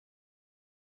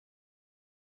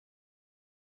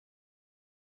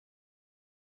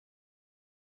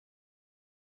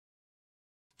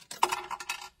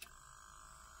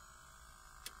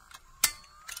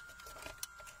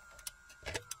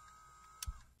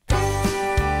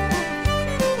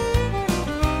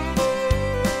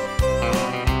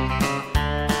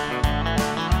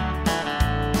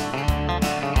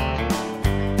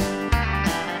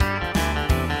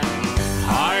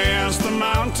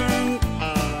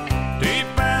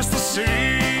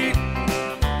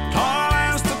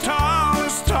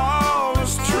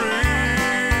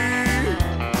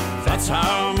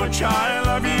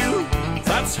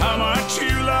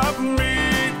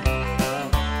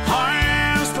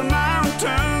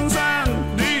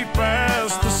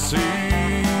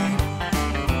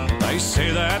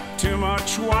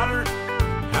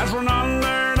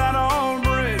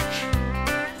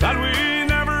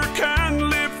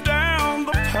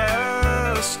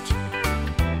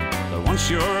once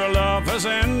your love has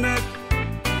ended,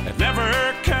 it never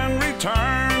can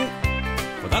return.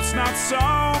 But that's not so,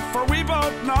 for we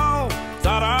both know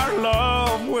that our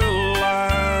love will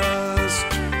last.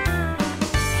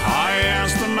 High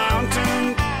as the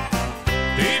mountain,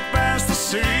 deep as the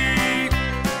sea,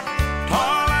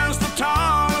 tall as the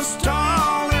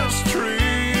tallest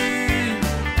tree.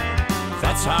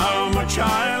 That's how much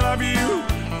I love you,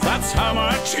 that's how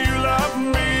much you love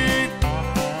me.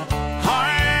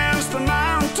 High as the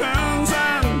mountains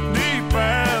and deep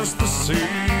as the sea.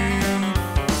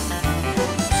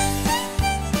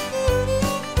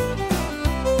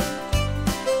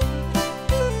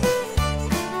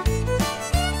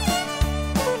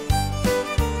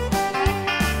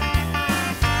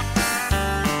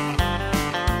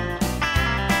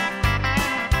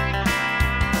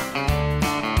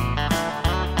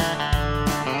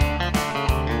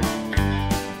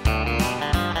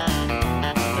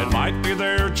 Maybe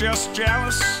they're just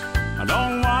jealous, I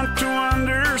don't want to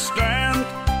understand,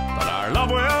 but our love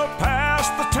will pass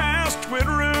the test with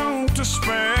room to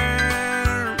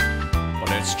spare.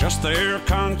 But it's just their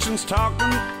conscience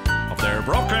talking of their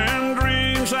broken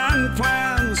dreams and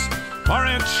plans, for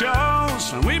it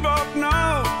shows, and we both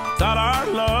know that our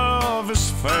love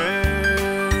is fair.